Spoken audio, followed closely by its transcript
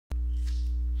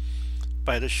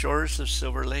By the shores of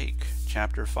Silver Lake,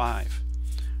 Chapter 5.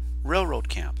 Railroad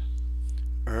Camp.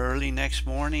 Early next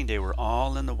morning they were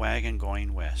all in the wagon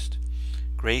going west.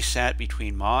 Grace sat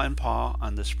between Ma and Pa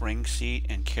on the spring seat,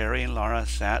 and Carrie and Laura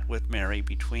sat with Mary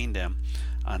between them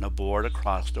on a board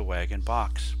across the wagon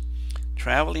box.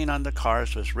 Traveling on the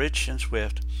cars was rich and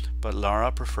swift, but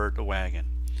Laura preferred the wagon.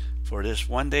 For this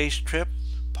one-day's trip,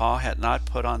 Pa had not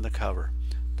put on the cover.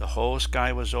 The whole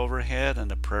sky was overhead, and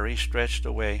the prairie stretched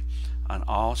away on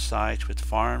all sides with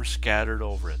farms scattered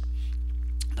over it.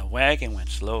 The wagon went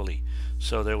slowly,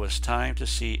 so there was time to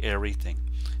see everything,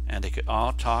 and they could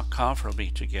all talk comfortably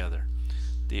together.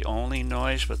 The only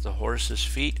noise was the horses'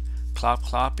 feet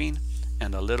clop-clopping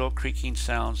and the little creaking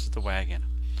sounds of the wagon.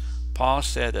 Paul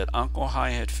said that Uncle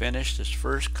Hi had finished his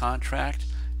first contract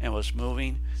and was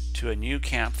moving to a new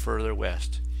camp further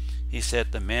west. He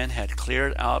said the men had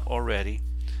cleared out already.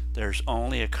 There's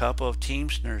only a couple of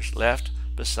teamsters left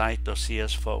beside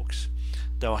Dosia's folks.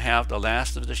 They'll have the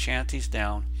last of the shanties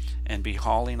down and be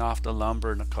hauling off the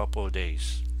lumber in a couple of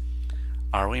days.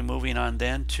 Are we moving on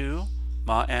then too?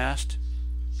 Ma asked.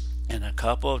 In a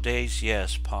couple of days,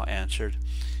 yes, Pa answered.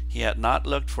 He had not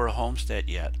looked for a homestead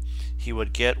yet. He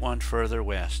would get one further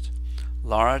west.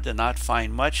 Laura did not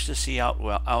find much to see out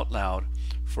loud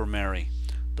for Mary.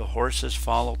 The horses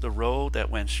followed the road that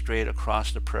went straight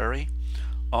across the prairie.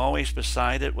 Always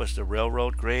beside it was the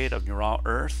railroad grade of raw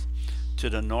earth. To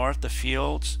the north the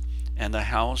fields and the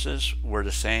houses were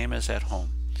the same as at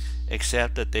home,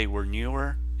 except that they were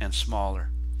newer and smaller.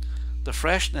 The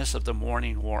freshness of the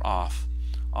morning wore off.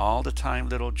 All the time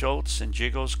little jolts and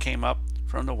jiggles came up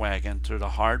from the wagon through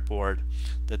the hard board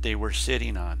that they were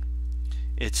sitting on.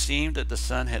 It seemed that the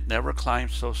sun had never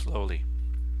climbed so slowly.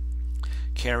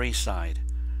 Carrie sighed.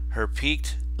 Her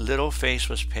peaked little face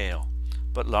was pale,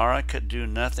 but Laura could do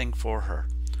nothing for her.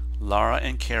 Laura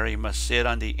and Carrie must sit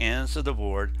on the ends of the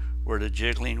board where the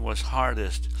jiggling was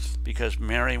hardest, because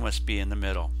Mary must be in the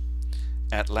middle.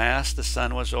 At last the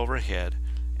sun was overhead,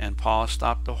 and Paul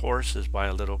stopped the horses by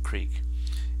a little creek.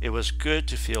 It was good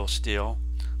to feel still.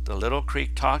 The little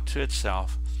creek talked to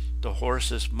itself. The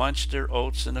horses munched their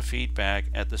oats in the feed bag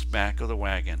at the back of the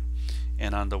wagon,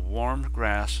 and on the warm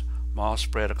grass Ma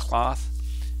spread a cloth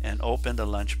and opened a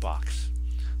lunch box.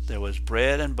 There was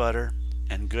bread and butter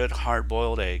and good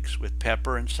hard-boiled eggs with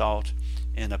pepper and salt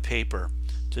in a paper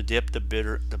to dip the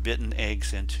bitten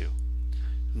eggs into.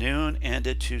 Noon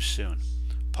ended too soon.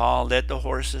 Paul led the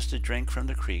horses to drink from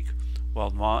the creek, while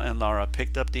Ma and Laura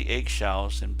picked up the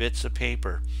eggshells and bits of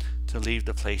paper to leave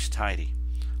the place tidy.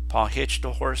 Paul hitched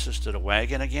the horses to the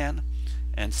wagon again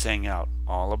and sang out,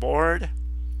 "All aboard!"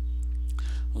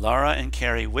 Laura and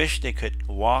Carrie wished they could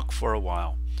walk for a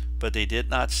while, but they did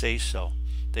not say so.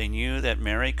 They knew that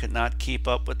Mary could not keep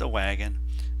up with the wagon,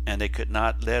 and they could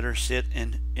not let her sit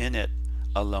in it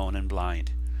alone and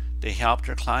blind. They helped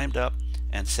her climb up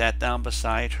and sat down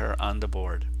beside her on the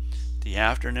board. The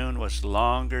afternoon was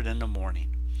longer than the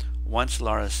morning. Once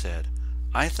Laura said,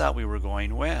 "I thought we were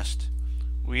going west."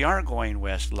 "We are going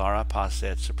west, Laura," Pa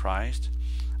said, surprised.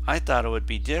 "I thought it would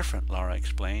be different," Laura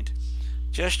explained.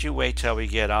 "Just you wait till we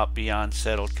get out beyond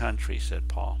settled country," said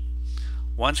Paul.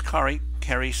 Once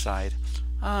Carrie sighed,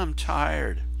 "I'm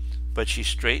tired," but she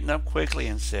straightened up quickly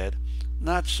and said,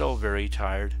 "Not so very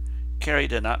tired." Carrie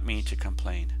did not mean to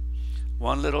complain.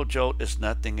 One little jolt is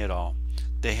nothing at all.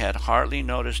 They had hardly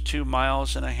noticed 2.5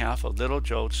 miles of little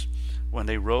jolts when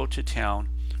they rode to town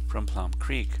from Plum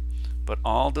Creek, but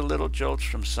all the little jolts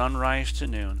from sunrise to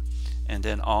noon, and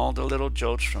then all the little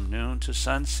jolts from noon to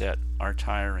sunset, are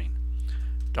tiring.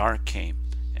 Dark came,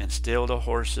 and still the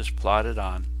horses plodded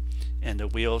on, and the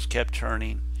wheels kept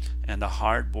turning, and the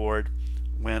hard board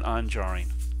went on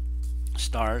jarring.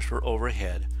 Stars were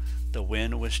overhead. The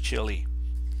wind was chilly.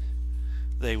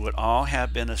 They would all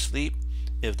have been asleep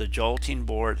if the jolting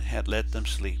board had let them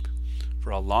sleep. For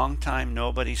a long time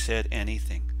nobody said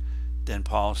anything. Then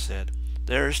Paul said,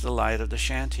 "There's the light of the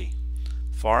shanty."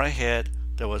 Far ahead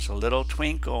there was a little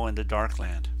twinkle in the dark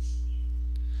land.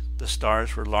 The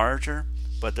stars were larger,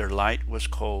 but their light was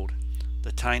cold.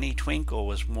 The tiny twinkle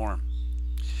was warm.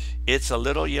 "It's a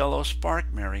little yellow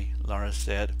spark, Mary," Laura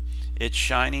said. "It's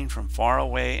shining from far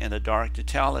away in the dark to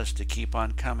tell us to keep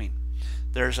on coming.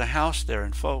 There's a house there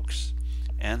and folks."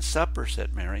 "And supper,"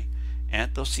 said Mary.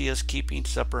 "Aunt Dosia's keeping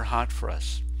supper hot for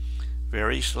us."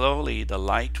 Very slowly the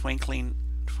light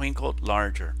twinkled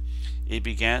larger. It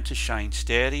began to shine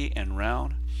steady and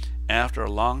round. After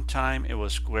a long time it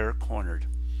was square-cornered.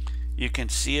 "You can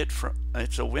see it from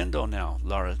it's a window now,"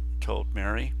 Laura told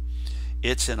Mary.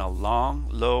 "It's in a long,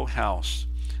 low house.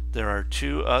 There are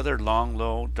 2 other long,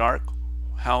 low, dark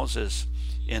houses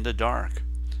in the dark.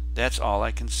 That's all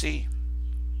I can see."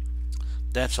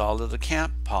 That's all of the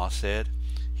camp, Pa said.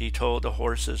 He told the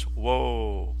horses,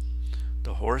 "Whoa."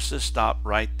 The horses stopped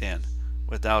right then.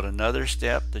 Without another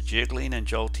step, the jiggling and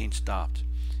jolting stopped.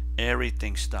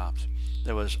 Everything stopped.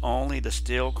 There was only the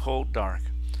still cold dark.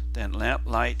 Then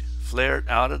lamplight flared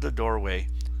out of the doorway,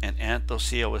 and Aunt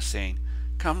Lucia was saying,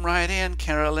 "Come right in,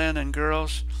 Carolyn and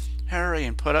girls. Hurry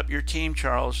and put up your team,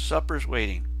 Charles. Supper's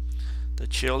waiting." The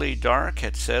chilly dark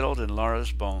had settled in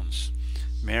Laura's bones.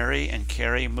 Mary and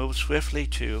Carrie moved swiftly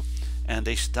too, and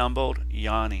they stumbled,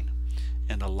 yawning.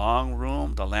 In the long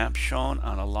room, the lamp shone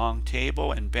on a long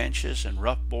table and benches and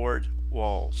rough board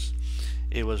walls.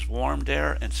 It was warm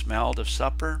there and smelled of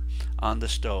supper on the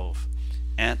stove.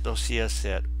 Aunt Lucia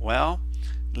said, "Well,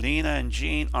 Lena and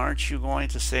Jean, aren't you going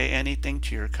to say anything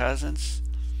to your cousins?"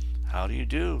 "How do you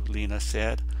do?" Lena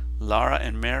said. Laura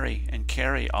and Mary and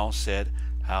Carrie all said,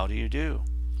 "How do you do?"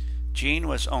 Jean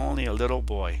was only a little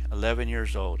boy, 11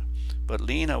 years old, but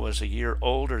Lena was a year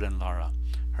older than Laura.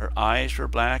 Her eyes were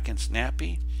black and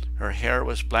snappy, her hair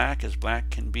was black as black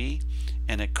can be,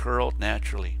 and it curled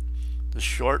naturally. The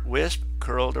short wisp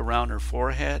curled around her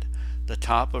forehead, the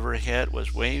top of her head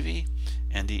was wavy,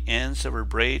 and the ends of her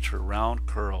braids were round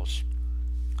curls.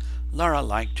 Laura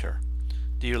liked her.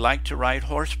 "Do you like to ride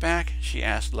horseback?" she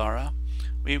asked Laura.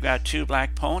 "We've got 2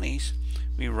 black ponies.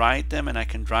 We ride them and I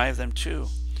can drive them too.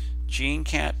 Jean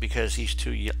can't because he's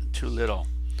too little.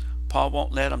 Pa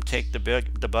won't let him take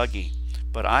the buggy,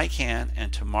 but I can,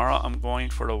 and tomorrow I'm going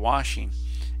for the washing,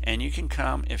 and you can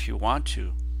come if you want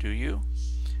to. Do you?"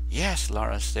 "Yes,"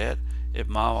 Laura said, "if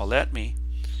Ma will let me."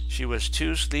 She was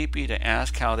too sleepy to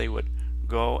ask how they would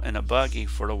go in a buggy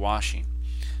for the washing.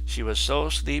 She was so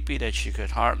sleepy that she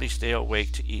could hardly stay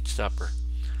awake to eat supper.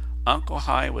 Uncle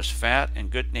Hi was fat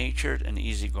and good-natured and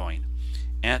easygoing.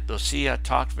 Aunt Lucia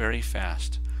talked very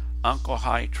fast. Uncle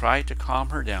Hi tried to calm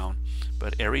her down,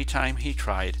 but every time he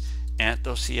tried, Aunt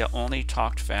Lucia only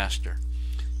talked faster.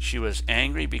 She was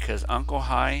angry because Uncle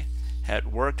Hi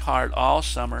had worked hard all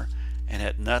summer and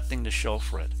had nothing to show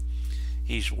for it.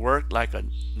 "He's worked like a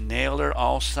nailer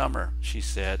all summer," she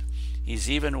said. "He's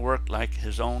even worked like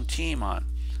his own team on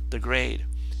the grade,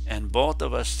 and both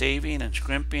of us saving and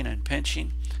scrimping and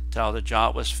pinching till the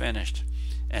job was finished.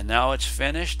 And now it's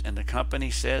finished, and the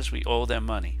company says we owe them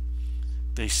money.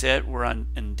 They said we're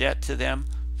in debt to them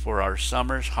for our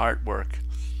summer's hard work.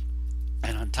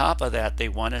 And on top of that, they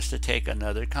want us to take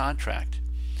another contract.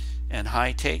 And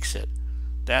Hi takes it.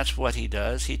 That's what he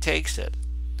does. He takes it."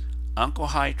 Uncle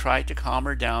Hi tried to calm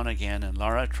her down again, and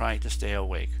Laura tried to stay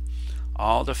awake.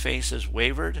 All the faces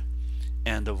wavered,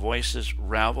 and the voices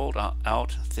raveled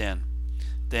out thin.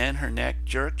 Then her neck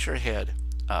jerked her head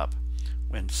up.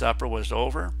 When supper was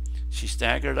over, she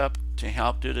staggered up to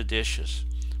help do the dishes,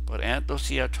 but Aunt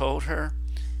Lucia told her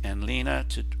and Lena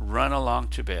to run along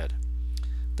to bed.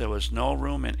 There was no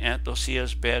room in Aunt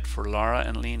Lucia's bed for Laura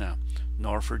and Lena,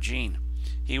 nor for Jean.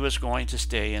 He was going to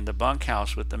stay in the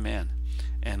bunkhouse with the men,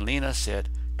 and Lena said,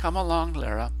 "Come along,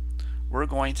 Lara. We're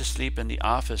going to sleep in the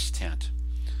office tent."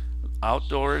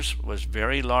 Outdoors was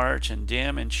very large and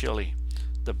dim and chilly.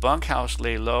 The bunkhouse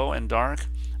lay low and dark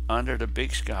under the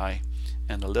big sky,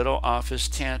 and the little office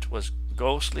tent was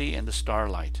ghostly in the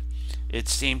starlight. It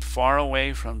seemed far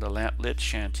away from the lamp-lit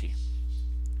shanty.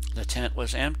 The tent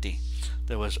was empty.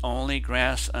 There was only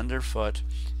grass underfoot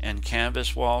and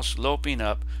canvas walls sloping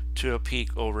up to a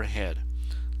peak overhead.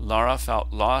 Laura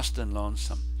felt lost and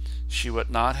lonesome. She would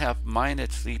not have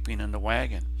minded sleeping in the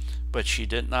wagon, but she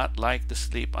did not like to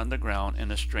sleep on the ground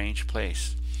in a strange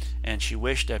place, and she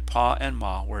wished that Pa and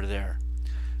Ma were there.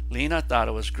 Lena thought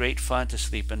it was great fun to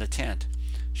sleep in the tent.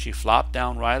 She flopped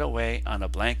down right away on a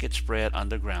blanket spread on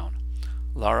the ground.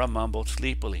 Laura mumbled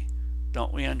sleepily,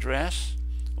 "Don't we undress?"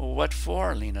 "What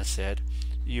for?" Lena said.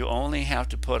 "You only have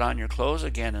to put on your clothes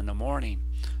again in the morning.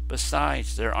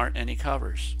 Besides, there aren't any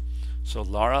covers." So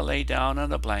Laura lay down on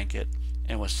the blanket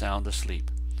and was sound asleep.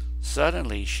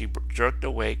 Suddenly she jerked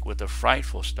awake with a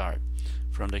frightful start.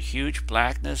 From the huge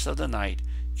blackness of the night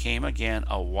came again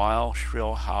a wild,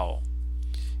 shrill howl.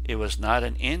 It was not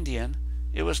an Indian.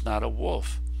 It was not a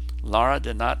wolf. Laura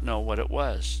did not know what it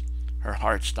was. Her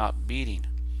heart stopped beating.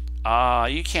 "Ah,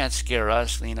 you can't scare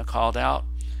us," Lena called out.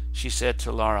 She said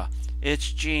to Laura,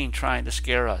 "It's Jean trying to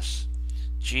scare us."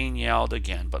 Jean yelled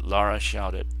again, but Lena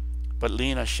shouted,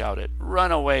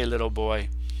 "Run away, little boy.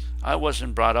 I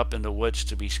wasn't brought up in the woods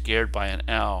to be scared by an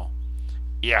owl."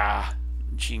 "Yeah,"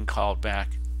 Jean called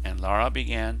back, and Laura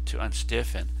began to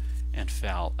unstiffen and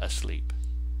fell asleep.